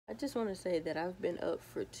I just want to say that I've been up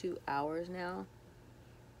for 2 hours now,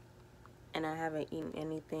 and I haven't eaten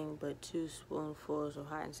anything but 2 spoonfuls of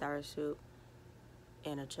hot and sour soup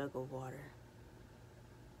and a jug of water.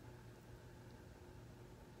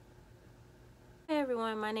 Hey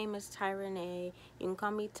everyone, my name is Ty Renee. You can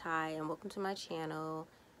call me Ty, and welcome to my channel.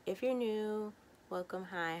 If you're new, welcome.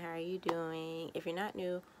 Hi, how are you doing? If you're not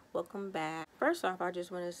new, welcome back. First off, I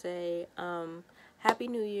just want to say Happy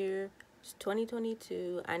New Year. It's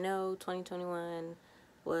 2022. I know 2021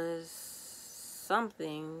 was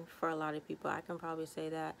something for a lot of people. I can probably say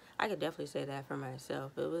that. I could definitely say that for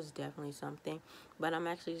myself. It was definitely something. But I'm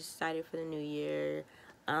actually excited for the new year.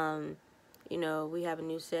 You know, we have a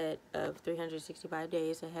new set of 365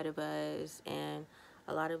 days ahead of us, and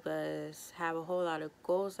a lot of us have a whole lot of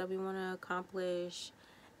goals that we want to accomplish.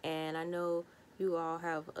 And I know you all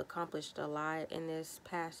have accomplished a lot in this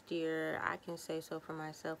past year. I can say so for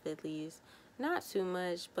myself, at least. Not too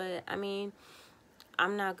much, but I mean,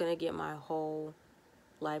 I'm not going to get my whole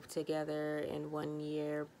life together in 1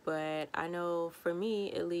 year, but I know for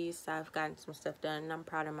me, at least, I've gotten some stuff done, and I'm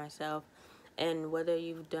proud of myself. And whether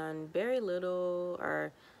you've done very little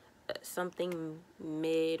or something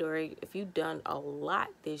mid, or if you've done a lot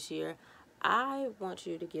this year, I want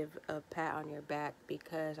you to give a pat on your back,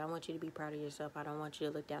 because I want you to be proud of yourself. I don't want you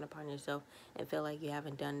to look down upon yourself and feel like you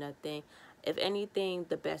haven't done nothing. If anything,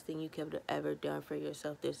 the best thing you could have ever done for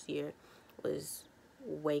yourself this year was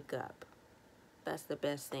wake up. That's the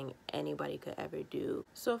best thing anybody could ever do.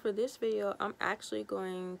 So for this video, I'm actually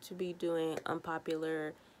going to be doing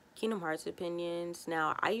unpopular Kingdom Hearts opinions.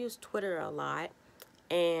 Now, I use Twitter a lot,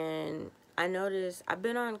 and I noticed I've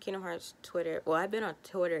been on Kingdom Hearts Twitter. Well, I've been on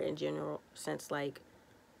Twitter in general since, like,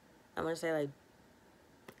 I'm going to say, like,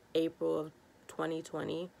 April of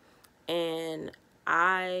 2020. And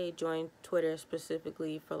I joined Twitter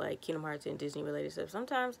specifically for, like, Kingdom Hearts and Disney related stuff.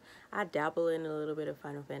 Sometimes I dabble in a little bit of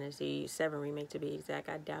Final Fantasy 7 Remake, to be exact.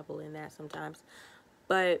 I dabble in that sometimes.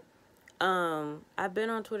 But I've been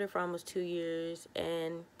on Twitter for almost 2 years,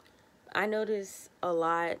 and I notice a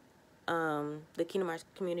lot the Kingdom Hearts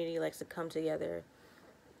community likes to come together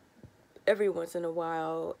every once in a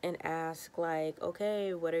while and ask, like,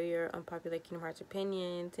 okay, what are your unpopular Kingdom Hearts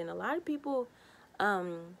opinions? And a lot of people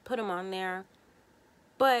put them on there.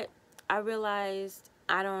 But I realized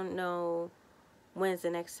I don't know when's the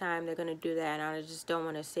next time they're going to do that. And I just don't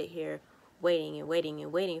want to sit here waiting and waiting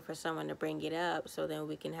and waiting for someone to bring it up so then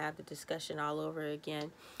we can have the discussion all over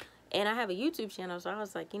again. And I have a YouTube channel, so I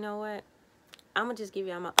was like, you know what? I'm going to just give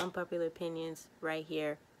you all my unpopular opinions right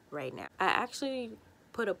here, right now. I actually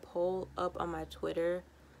put a poll up on my Twitter,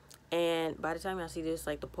 and by the time y'all see this,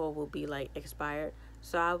 like, the poll will be, like, expired.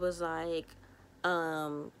 So I was like,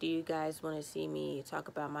 do you guys want to see me talk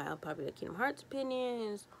about my unpopular Kingdom Hearts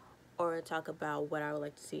opinions, or talk about what I would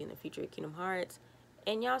like to see in the future of Kingdom Hearts?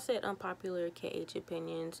 And y'all said unpopular KH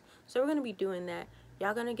opinions, so we're going to be doing that.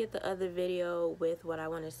 Y'all going to get the other video with what I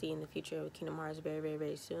want to see in the future of Kingdom Hearts very, very,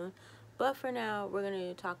 very soon. But for now, we're going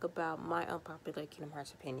to talk about my unpopular Kingdom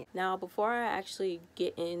Hearts opinion. Now, before I actually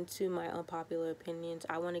get into my unpopular opinions,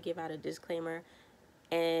 I want to give out a disclaimer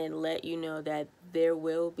and let you know that there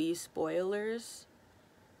will be spoilers.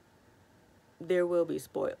 There will be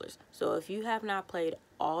spoilers. So if you have not played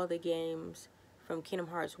all the games from Kingdom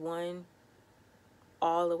Hearts 1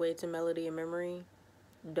 all the way to Melody and Memory,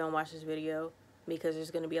 don't watch this video, because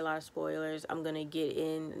there's going to be a lot of spoilers. I'm going to get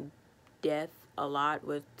in depth a lot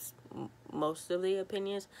with most of the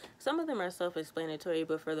opinions. Some of them are self-explanatory,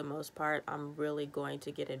 but for the most part, I'm really going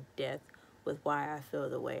to get in depth with why I feel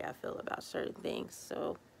the way I feel about certain things.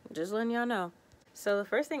 So just letting y'all know. So the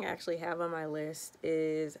first thing I actually have on my list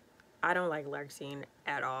is I don't like Larxene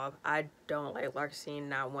at all. I don't like Larxene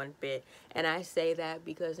not one bit. And I say that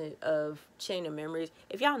because of Chain of Memories.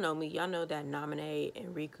 If y'all know me, y'all know that Naminé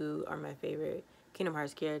and Riku are my favorite Kingdom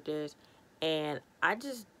Hearts characters. And I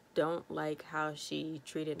just don't like how she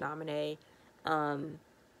treated Naminé. I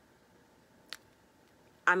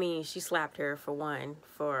mean, she slapped her for one,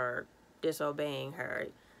 for disobeying her.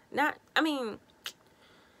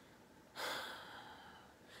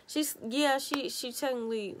 She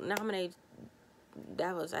technically nominated,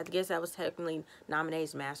 I guess that was technically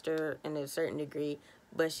Naminé's master in a certain degree,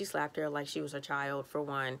 but she slapped her like she was a child, for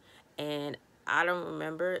one. And I don't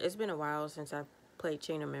remember, it's been a while since I've played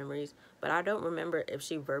Chain of Memories, but I don't remember if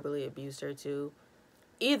she verbally abused her too.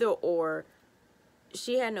 Either or,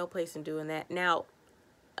 she had no place in doing that. Now,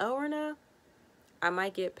 Elrina, I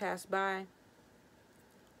might get passed by.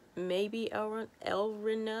 Maybe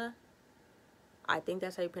Elrina. I think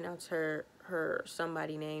that's how you pronounce her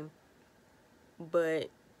somebody name.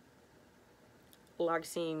 But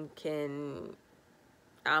Larxene can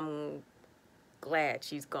I'm glad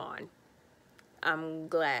she's gone. I'm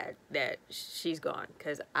glad that she's gone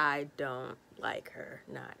because I don't like her,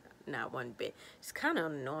 not one bit. It's kind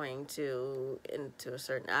of annoying too, into a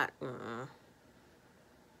certain.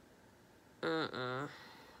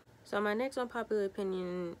 So my next unpopular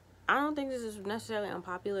opinion, I don't think this is necessarily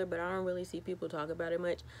unpopular, but I don't really see people talk about it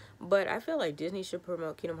much. But I feel like Disney should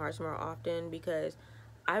promote Kingdom Hearts more often because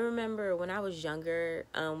I remember when I was younger,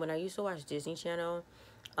 when I used to watch Disney Channel,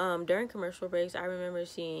 during commercial breaks, I remember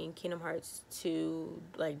seeing Kingdom Hearts 2,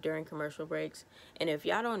 like, during commercial breaks. And if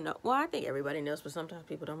y'all don't know, well, I think everybody knows, but sometimes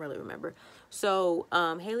people don't really remember. So,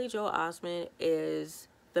 Haley Joel Osment is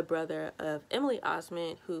the brother of Emily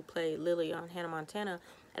Osment, who played Lily on Hannah Montana.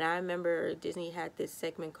 And I remember Disney had this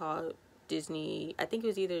segment called Disney, I think it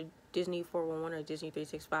was either Disney 411 or Disney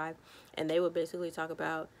 365. And they would basically talk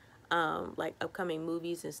about like upcoming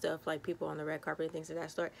movies and stuff, like people on the red carpet and things of that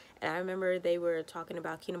sort. And I remember they were talking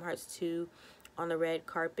about Kingdom Hearts 2 on the red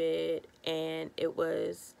carpet, and it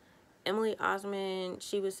was Emily Osment.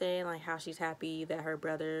 She was saying like how she's happy that her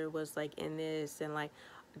brother was like in this, and like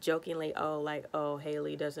jokingly, oh,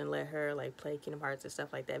 Haley doesn't let her like play Kingdom Hearts and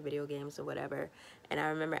stuff like that, video games or whatever. And I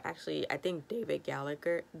remember actually, I think David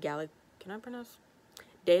Gallagher, can I pronounce?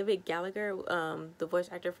 David Gallagher, the voice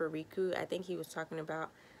actor for Riku, I think he was talking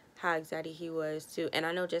about how excited he was too. And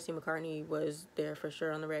I know Jesse McCartney was there for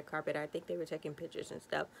sure on the red carpet. I think they were taking pictures and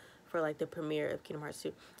stuff for like the premiere of Kingdom Hearts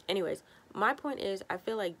 2. Anyways, my point is I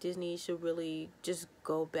feel like Disney should really just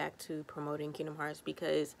go back to promoting Kingdom Hearts,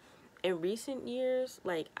 because in recent years,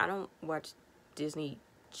 like, I don't watch Disney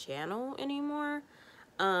Channel anymore.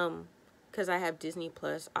 Because I have Disney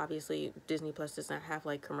Plus. Obviously, Disney Plus does not have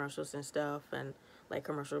like commercials and stuff and like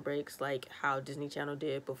commercial breaks like how Disney Channel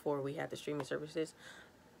did before we had the streaming services.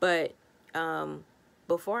 But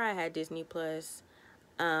before I had Disney Plus,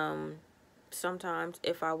 sometimes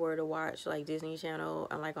if I were to watch like Disney Channel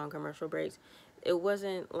and like on commercial breaks, it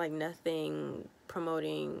wasn't like nothing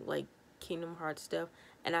promoting like Kingdom Hearts stuff.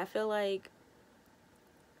 And I feel like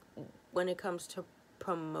when it comes to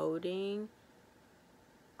promoting,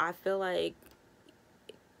 I feel like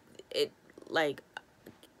it, like,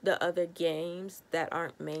 the other games that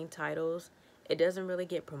aren't main titles, it doesn't really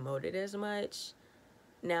get promoted as much.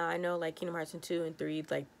 Now, I know, like, Kingdom Hearts 2 and 3,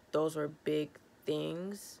 like, those were big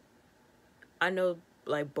things. I know,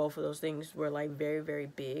 like, both of those things were, like, very, very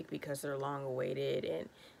big because they're long awaited, and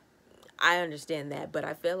I understand that. But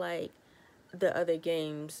I feel like the other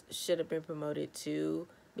games should have been promoted too,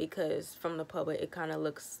 because from the public, it kind of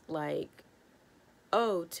looks like,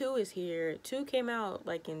 oh, 2 is here. 2 came out,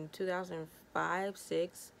 like, in 2005,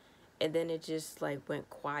 6, and then it just, like, went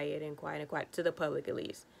quiet and quiet and quiet, to the public at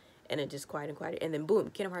least. And it just quiet and quiet. And then,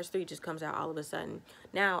 boom, Kingdom Hearts 3 just comes out all of a sudden.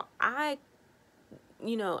 Now, I'm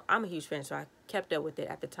a huge fan, so I kept up with it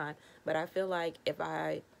at the time. But I feel like if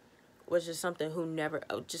I was just someone who never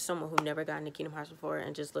got into Kingdom Hearts before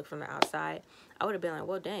and just looked from the outside, I would have been like,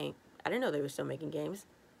 well, dang, I didn't know they were still making games.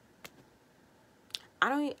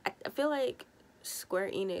 I feel like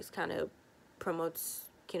Square Enix kind of promotes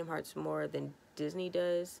Kingdom Hearts more than Disney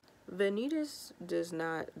does. Vanitas does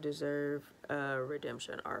not deserve a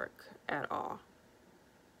redemption arc at all.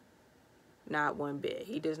 Not one bit.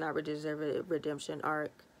 He does not deserve a redemption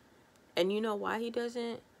arc. And you know why he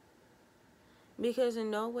doesn't? Because in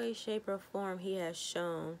no way, shape, or form he has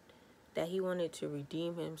shown that he wanted to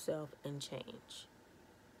redeem himself and change.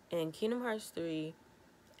 In Kingdom Hearts 3,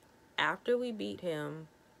 after we beat him,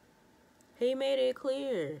 he made it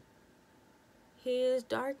clear he is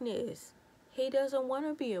darkness. He doesn't want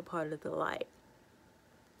to be a part of the light.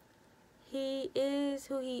 He is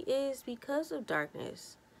who he is because of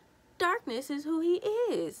darkness. Darkness is who he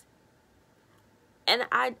is. And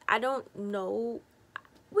I don't know,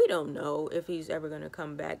 we don't know if he's ever going to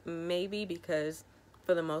come back. Maybe because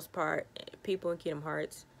for the most part, people in Kingdom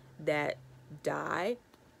Hearts that die,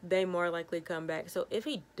 they more likely come back. So if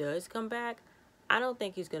he does come back, I don't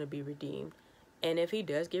think he's going to be redeemed. And if he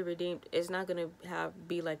does get redeemed, it's not going to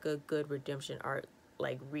be like a good redemption arc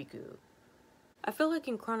like Riku. I feel like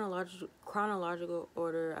in chronological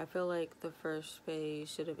order, I feel like the first phase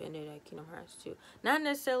should have ended at Kingdom Hearts 2. Not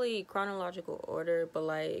necessarily chronological order, but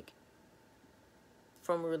like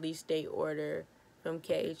from release date order, from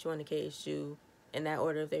KH1 to KH2, in that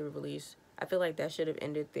order if they were released. I feel like that should have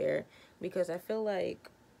ended there, because I feel like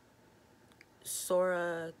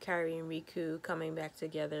Sora, Kairi, and Riku coming back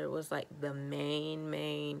together was like the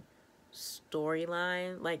main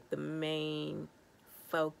storyline, like the main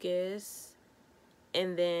focus.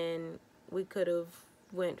 And then we could have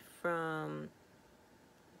like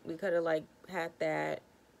had that,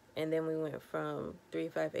 and then we went from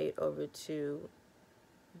 358 over to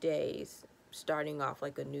days, starting off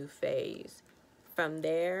like a new phase. From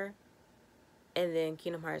there, and then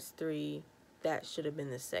Kingdom Hearts 3, that should have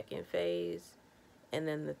been the second phase. And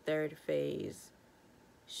then the third phase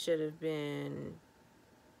should have been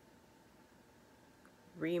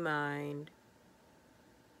Remind.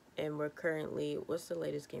 And we're currently, what's the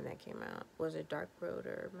latest game that came out? Was it Dark Road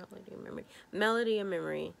or Melody of Memory? Melody of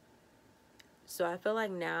Memory. So I feel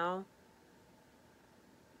like now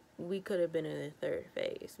we could have been in the third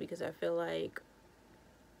phase, because I feel like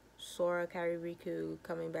Sora, Kairi, Riku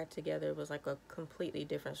coming back together was like a completely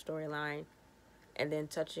different storyline. And then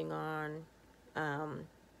touching on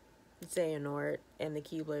Xehanort and the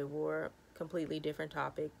Keyblade War, completely different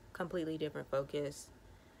topic, completely different focus.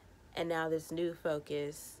 And now this new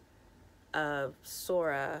focus of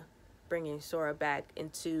Sora, bringing Sora back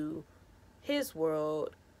into his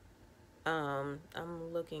world. I'm trying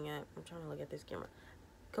to look at this camera.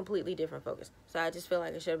 Completely different focus. So I just feel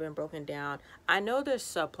like it should have been broken down. I know there's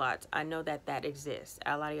subplots. I know that exists.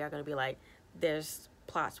 A lot of y'all are going to be like, there's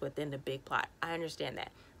plots within the big plot. I understand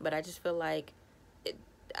that. But I just feel like,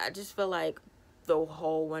 the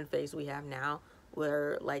whole one phase we have now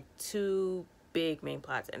were like 2 big main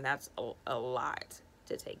plots. And that's a lot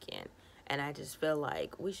to take in. And I just feel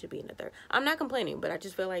like we should be in the third. I'm not complaining, but I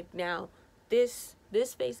just feel like now this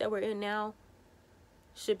phase that we're in now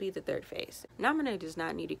should be the third phase. Naminé does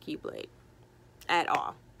not need a Keyblade at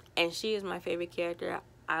all. And she is my favorite character.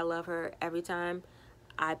 I love her every time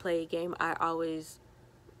I play a game. I always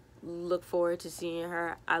look forward to seeing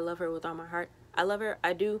her. I love her with all my heart. I love her.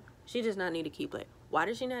 I do. She does not need a Keyblade. Why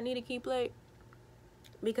does she not need a Keyblade?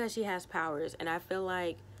 Because she has powers. And I feel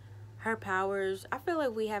like her powers, I feel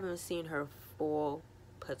like we haven't seen her full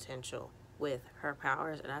potential with her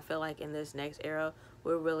powers. And I feel like in this next era,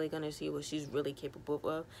 we're really going to see what she's really capable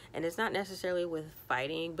of. And it's not necessarily with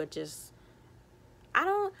fighting, but just, I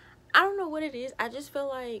don't know what it is. I just feel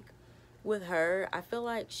like with her, I feel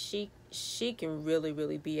like she can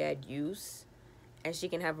really be at use. And she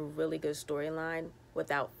can have a really good storyline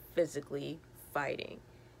without physically fighting.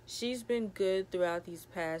 She's been good throughout these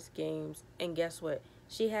past games. And guess what?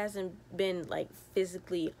 She hasn't been like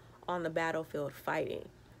physically on the battlefield fighting.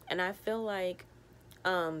 And I feel like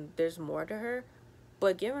there's more to her.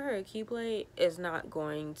 But giving her a Keyblade is not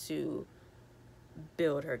going to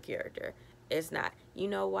build her character. It's not. You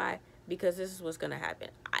know why? Because this is what's going to happen.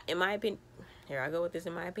 In my opinion, here I go with this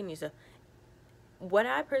in my opinion. So what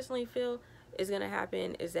I personally feel is going to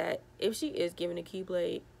happen is that if she is given a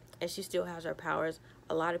Keyblade and she still has her powers,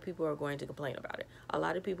 a lot of people are going to complain about it. A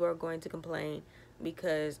lot of people are going to complain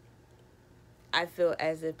because I feel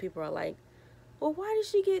as if people are like, well, why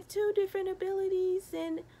did she get 2 different abilities?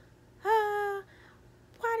 And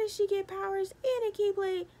why did she get powers and a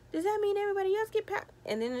Keyblade? Does that mean everybody else get powers?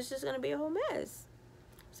 And then it's just going to be a whole mess.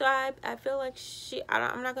 So I feel like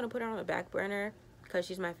I'm not going to put her on the back burner because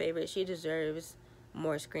she's my favorite. She deserves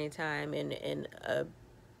more screen time and a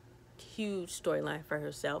huge storyline for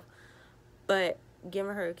herself. But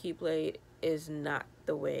giving her a Keyblade is not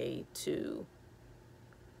the way to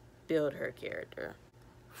build her character.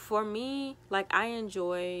 For me, like, I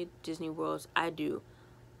enjoy Disney Worlds. I do.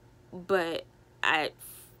 But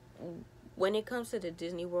when it comes to the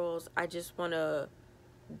Disney Worlds, I just want to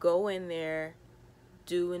go in there,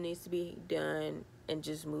 do what needs to be done, and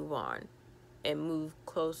just move on. And move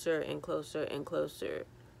closer and closer and closer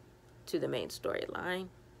to the main storyline.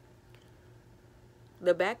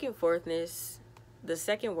 The back and forthness, the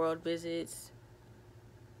second world visits,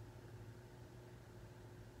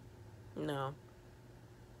 no.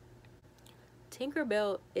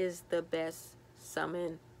 Tinkerbell is the best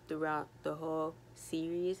summon throughout the whole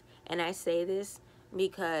series. And I say this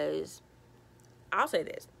because, I'll say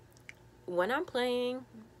this. When I'm playing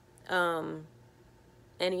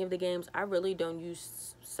any of the games, I really don't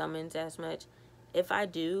use summons as much. If I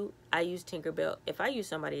do, I use Tinkerbell. If I use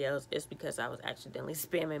somebody else, it's because I was accidentally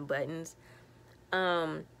spamming buttons.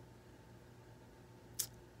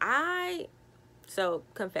 So,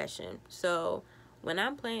 confession. So, when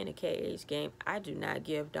I'm playing a KH game, I do not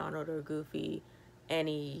give Donald or Goofy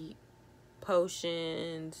any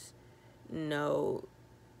potions, no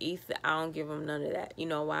ether. I don't give them none of that. You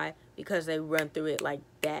know why? Because they run through it like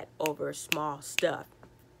that over small stuff.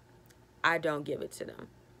 I don't give it to them.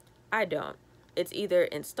 I don't. It's either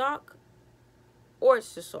in stock or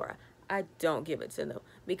it's to Sora. I don't give it to them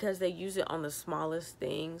because they use it on the smallest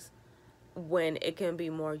things when it can be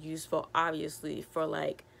more useful, obviously, for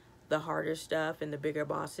like the harder stuff and the bigger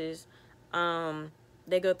bosses.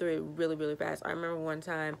 They go through it really fast. I remember one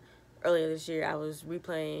time earlier this year, I was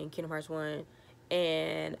replaying Kingdom Hearts 1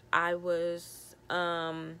 and I was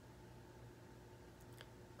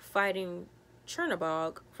fighting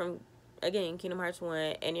Chernobog from, again, Kingdom Hearts 1,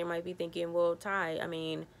 and you might be thinking, well, Ty, I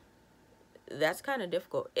mean, that's kind of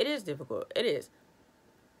difficult. It is difficult. It is.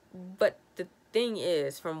 But the thing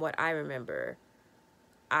is, from what I remember,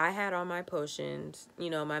 I had all my potions. You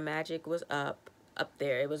know, my magic was up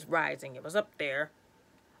there. It was rising. It was up there.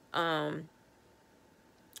 And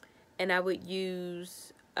I would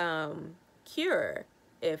use Cure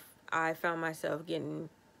if I found myself getting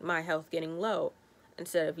my health getting low,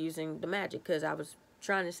 instead of using the magic, because I was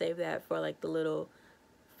trying to save that for like the little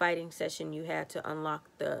fighting session you had to unlock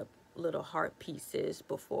the little heart pieces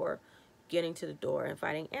before getting to the door and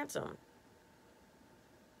fighting Ansem,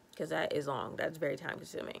 because that is long. That's very time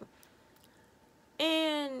consuming.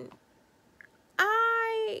 And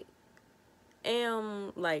I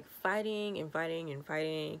am like fighting and fighting and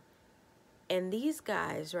fighting, and these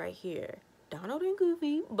guys right here, Donald and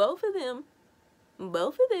Goofy, both of them,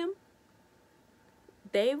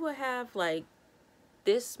 they will have like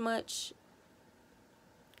this much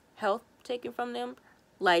health taken from them.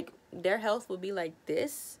 Like, their health will be like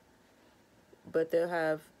this, but they'll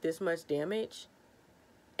have this much damage.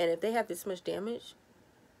 And if they have this much damage,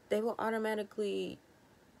 they will automatically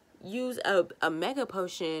use a mega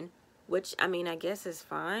potion, which, I mean, I guess is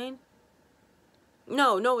fine.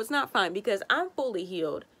 No, it's not fine, because I'm fully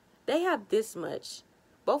healed. They have this much.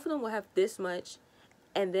 Both of them will have this much.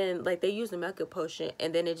 And then, like, they use the mega potion,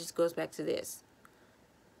 and then it just goes back to this.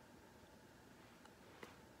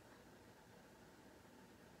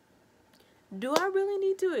 Do I really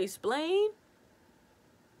need to explain?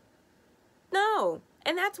 No.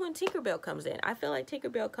 And that's when Tinkerbell comes in. I feel like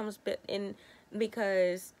Tinkerbell comes in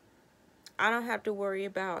because I don't have to worry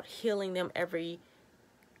about healing them every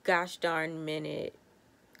gosh darn minute.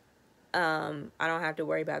 I don't have to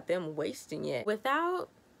worry about them wasting it. Without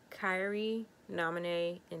Kairi,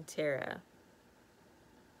 Naminé, and Terra,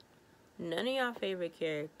 none of y'all favorite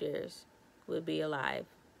characters would be alive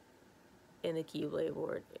in the Keyblade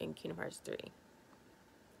Ward in Kingdom Hearts 3.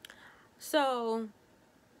 So,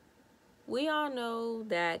 we all know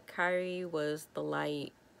that Kairi was the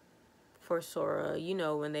light for Sora, you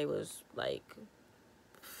know, when they was like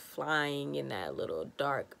flying in that little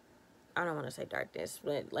dark, I don't want to say darkness,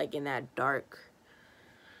 but like in that dark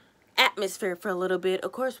atmosphere for a little bit.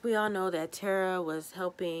 Of course, we all know that Terra was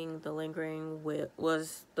helping the Lingering Wheel,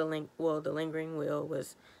 the Lingering Wheel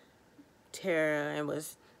was Terra, and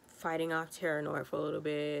was fighting off Terranort for a little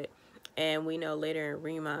bit. And we know later in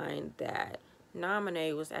Remind that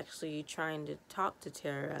Naminé was actually trying to talk to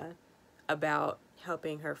Terra about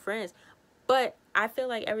helping her friends. But I feel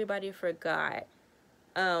like everybody forgot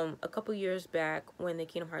a couple years back when the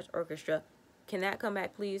Kingdom Hearts Orchestra, can that come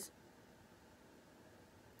back, please?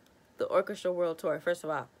 The Orchestra World Tour. First of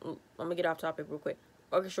all, let me get off topic real quick.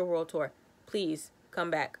 Orchestra World Tour, please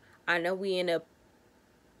come back. I know we end up,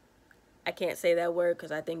 I can't say that word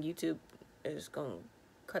because I think YouTube is going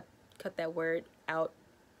to cut that word out.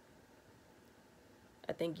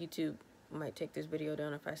 I think YouTube might take this video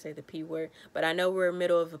down if I say the P word. But I know we're in the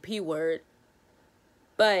middle of a P word.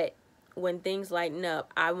 But when things lighten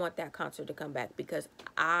up, I want that concert to come back, because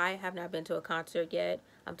I have not been to a concert yet.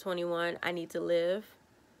 I'm 21. I need to live.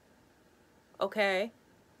 Okay?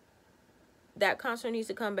 That concert needs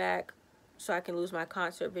to come back so I can lose my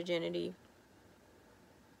concert virginity.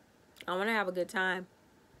 I want to have a good time.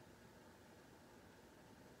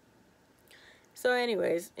 So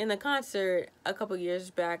anyways, in the concert a couple years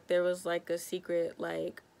back, there was like a secret,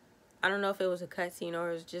 like, I don't know if it was a cutscene or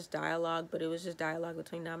it was just dialogue, but it was just dialogue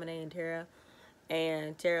between Naminé and Terra.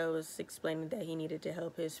 And Terra was explaining that he needed to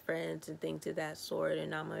help his friends and things of that sort.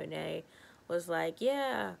 And Naminé was like,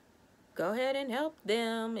 yeah, go ahead and help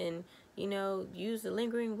them. And, you know, use the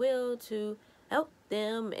Lingering Wheel to help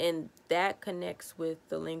them. And that connects with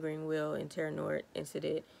the Lingering Wheel and Terranort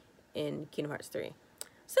incident in Kingdom Hearts 3.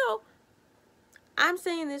 So, I'm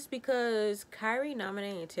saying this because Kairi,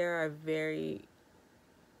 Naminé, and Terra are very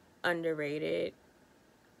underrated.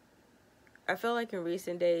 I feel like in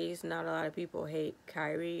recent days, not a lot of people hate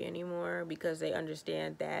Kairi anymore because they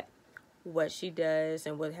understand that what she does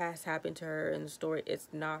and what has happened to her in the story, it's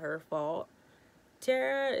not her fault.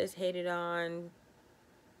 Terra is hated on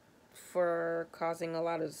for causing a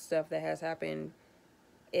lot of stuff that has happened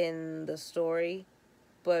in the story,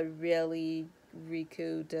 but really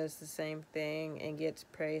Riku does the same thing and gets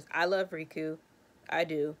praised. I love Riku. I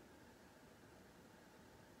do.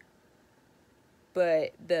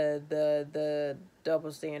 But the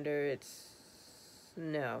double standards,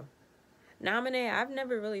 no. Naminé, I've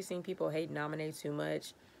never really seen people hate Naminé too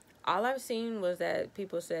much. All I've seen was that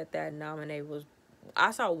people said that Naminé was,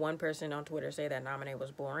 I saw one person on Twitter say that Naminé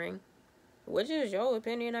was boring. which is your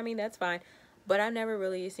opinion. I mean, that's fine. But I've never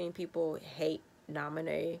really seen people hate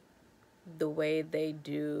Naminé the way they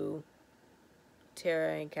do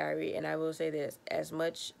Tara and Kyrie. And I will say this,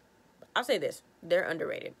 I'll say this, they're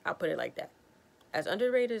underrated. I'll put it like that. As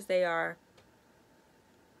underrated as they are,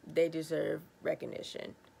 they deserve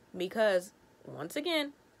recognition. Because, once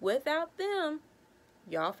again, without them,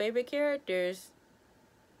 y'all favorite characters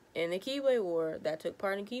in the Keyblade War that took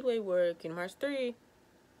part in Keyblade War, Kingdom Hearts 3,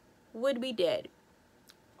 would be dead.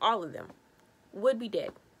 All of them would be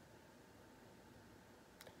dead.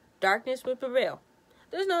 Darkness would prevail.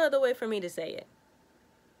 There's no other way for me to say it.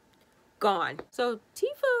 Gone. So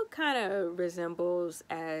Tifa kind of resembles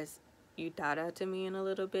as Utada to me in a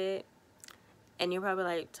little bit. And you're probably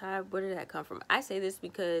like, Ty, where did that come from? I say this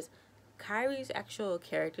because Kyrie's actual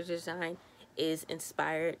character design is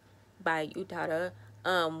inspired by Utada.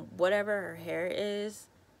 Whatever her hair is,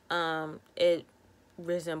 it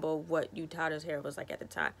resembled what Utada's hair was like at the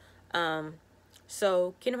time.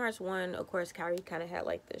 So Kingdom Hearts 1, of course, Kyrie kind of had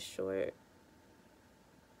like the short,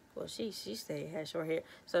 well, she said had short hair.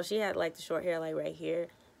 So she had like the short hair like right here,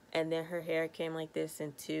 and then her hair came like this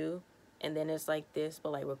in 2, and then it's like this,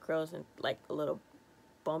 but like with curls and like a little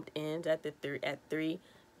bumped ends at the at 3.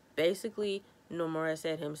 Basically, Nomura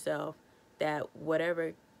said himself that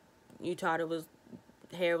whatever Utada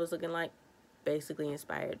hair was looking like, basically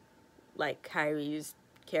inspired like Kyrie's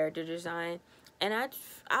character design. And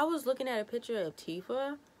I was looking at a picture of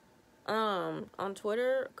Tifa on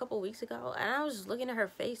Twitter a couple weeks ago, and I was just looking at her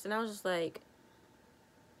face, and I was just like,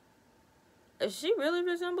 she really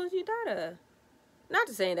resembles Utada. Not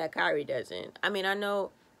to say that Kyrie doesn't. I mean, I don't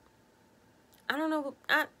know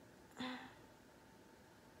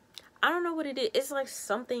what it is. It's like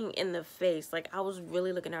something in the face. Like, I was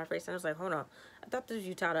really looking at her face, and I was like, hold on, I thought this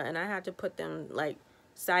was Utada, and I had to put them like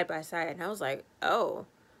side by side, and I was like, oh,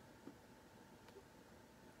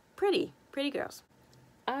 pretty girls.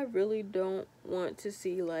 I really don't want to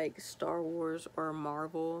see like Star Wars or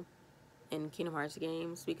Marvel in Kingdom Hearts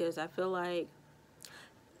games, because I feel like,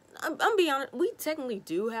 I'm be honest, we technically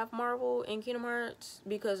do have Marvel in Kingdom Hearts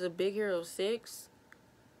because of Big Hero 6.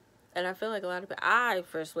 And I feel like a lot of people, I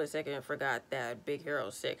for a split second forgot that Big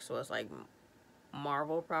Hero 6 was like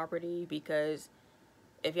Marvel property, because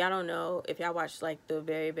if y'all don't know, if y'all watched like the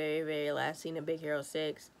very last scene of Big Hero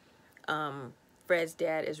 6, Fred's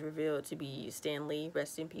dad is revealed to be Stan Lee.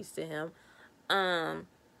 Rest in peace to him. I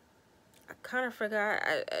kind of forgot.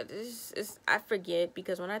 I forget,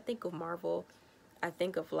 because when I think of Marvel, I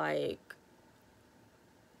think of like,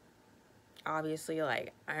 obviously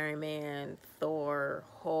like Iron Man, Thor,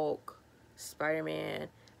 Hulk, Spider-Man.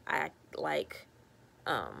 I like,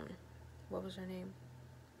 what was her name?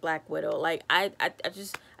 Black Widow. Like I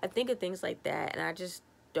think of things like that, and I just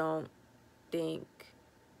don't think,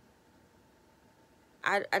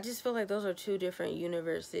 I just feel like those are two different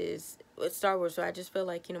universes with Star Wars. So I just feel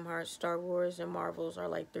like Kingdom Hearts, Star Wars, and Marvels are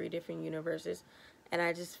like 3 different universes. And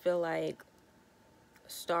I just feel like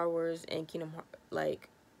Star Wars and Kingdom Hearts, like,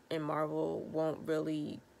 and Marvel won't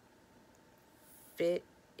really fit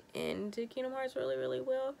into Kingdom Hearts really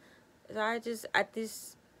well. So I think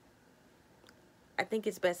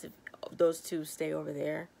it's best if those two stay over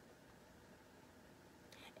there,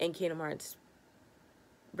 and Kingdom Hearts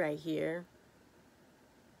right here.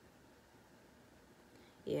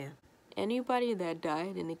 Yeah. Anybody that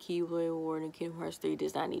died in the Keyblade War in Kingdom Hearts 3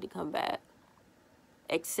 does not need to come back.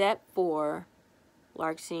 Except for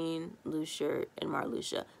Larxene, Lucier, and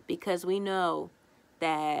Marluxia. Because we know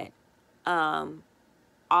that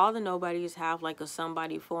all the nobodies have like a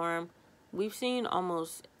somebody form. We've seen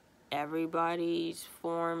almost everybody's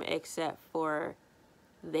form except for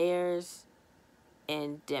theirs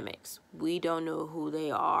and Demyx. We don't know who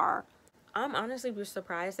they are. I'm honestly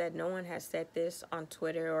surprised that no one has said this on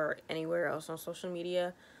Twitter or anywhere else on social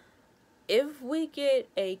media. If we get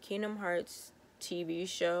a Kingdom Hearts TV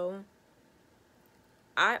show,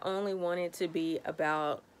 I only want it to be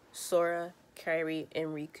about Sora, Kairi,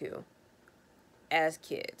 and Riku as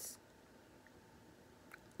kids,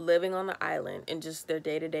 living on the island and just their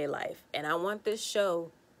day-to-day life. And I want this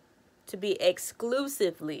show to be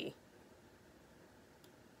exclusively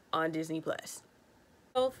on Disney+.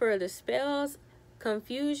 So for the spells,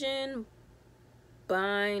 Confusion,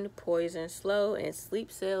 Bind, Poison, Slow, and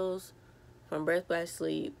Sleep Cells from Breath by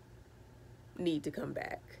Sleep need to come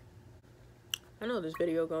back. I know this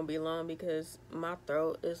video gonna be long because my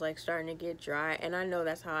throat is like starting to get dry, and I know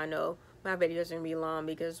that's how I know my videos gonna be long,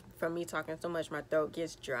 because from me talking so much my throat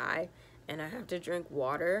gets dry and I have to drink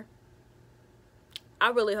water. I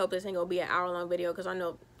really hope this ain't gonna be an hour-long video, because I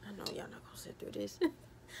know y'all not gonna sit through this.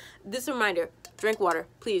 This reminder, drink water,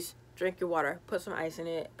 please. drink your water, put some ice in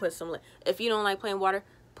it, put some, if you don't like plain water,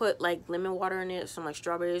 put like lemon water in it, some like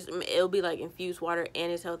strawberries. It'll be like infused water,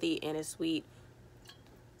 and it's healthy and it's sweet.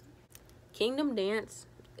 Kingdom Dance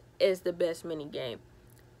is the best mini game.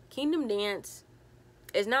 Kingdom Dance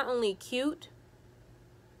is not only cute,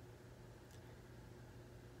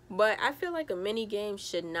 but I feel like a mini game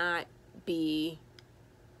should not be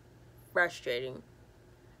frustrating.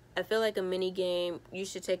 I feel like a mini game, you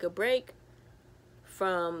should take a break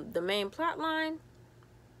from the main plot line.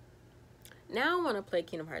 Now I want to play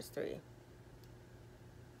Kingdom Hearts 3.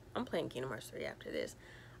 I'm playing Kingdom Hearts 3 after this.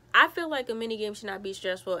 I feel like a mini game should not be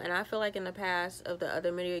stressful, and I feel like in the past of the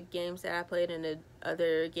other mini games that I played in the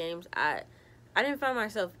other games, I didn't find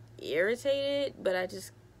myself irritated, but I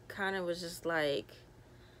just kind of was just like,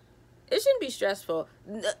 it shouldn't be stressful.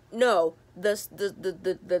 No,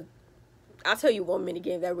 I'll tell you one mini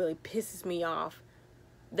game that really pisses me off.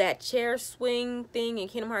 That chair swing thing in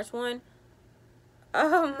Kingdom Hearts 1.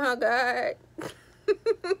 Oh my god.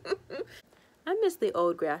 I miss the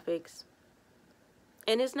old graphics.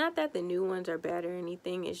 And it's not that the new ones are bad or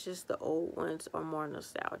anything, it's just the old ones are more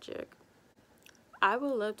nostalgic. I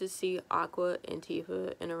would love to see Aqua and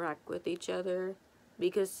Tifa interact with each other,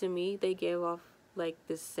 because to me they gave off like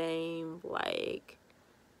the same like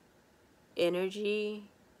energy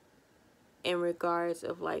in regards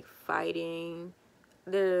of like fighting.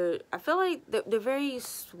 I feel like they're very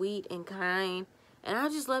sweet and kind, and I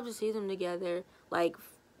just love to see them together. Like,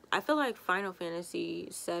 I feel like Final Fantasy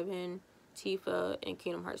VII Tifa and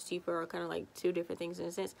Kingdom Hearts Tifa are kind of like two different things in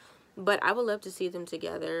a sense, but I would love to see them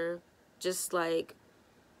together, just like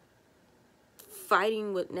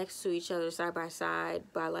fighting with next to each other side by side,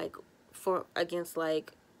 by like against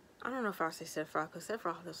like, I don't know if I'll say Sephiroth, because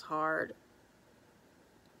Sephiroth is hard,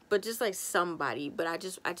 but just like somebody. But I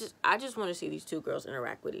just want to see these two girls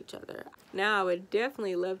interact with each other. Now I would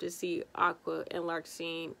definitely love to see Aqua and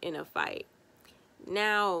Larxene in a fight.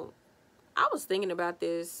 Now I was thinking about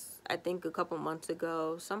this, I think a couple months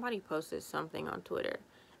ago. Somebody posted something on Twitter,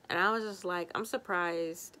 and I was just like, I'm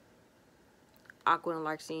surprised Aqua and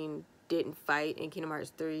Larxene didn't fight in Kingdom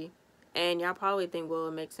Hearts 3. And y'all probably think, well,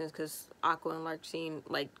 it makes sense because Aqua and Larxene,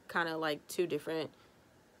 like, kind of like two different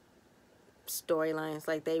storylines.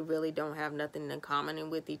 Like, they really don't have nothing in common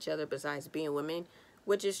with each other besides being women,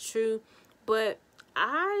 which is true. But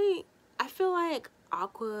I feel like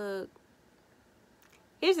Aqua,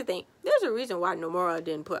 here's the thing, there's a reason why Nomura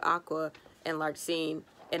didn't put Aqua and Larxene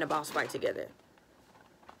in a boss fight together.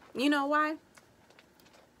 You know why?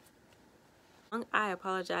 I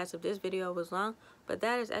apologize if this video was long, but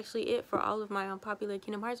that is actually it for all of my unpopular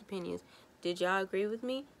Kingdom Hearts opinions. Did y'all agree with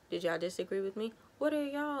me? Did y'all disagree with me? What are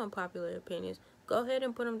y'all unpopular opinions? Go ahead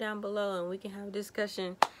and put them down below, and we can have a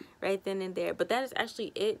discussion right then and there. But that is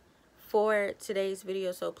actually it for today's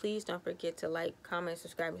video, so please don't forget to like, comment,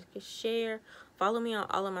 subscribe, and share. Follow me on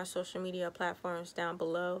all of my social media platforms down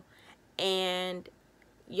below, and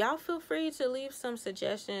y'all feel free to leave some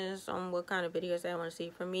suggestions on what kind of videos I want to see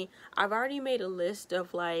from me. I've already made a list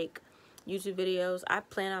of like YouTube videos. I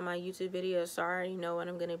plan on my YouTube videos, so I already know what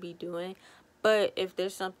I'm going to be doing. But if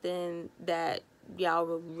there's something that y'all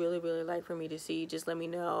would really like for me to see, just let me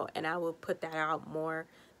know, and I will put that out more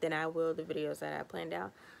than I will the videos that I planned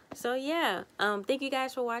out. So yeah, thank you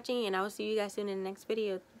guys for watching, and I will see you guys soon in the next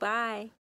video. Bye.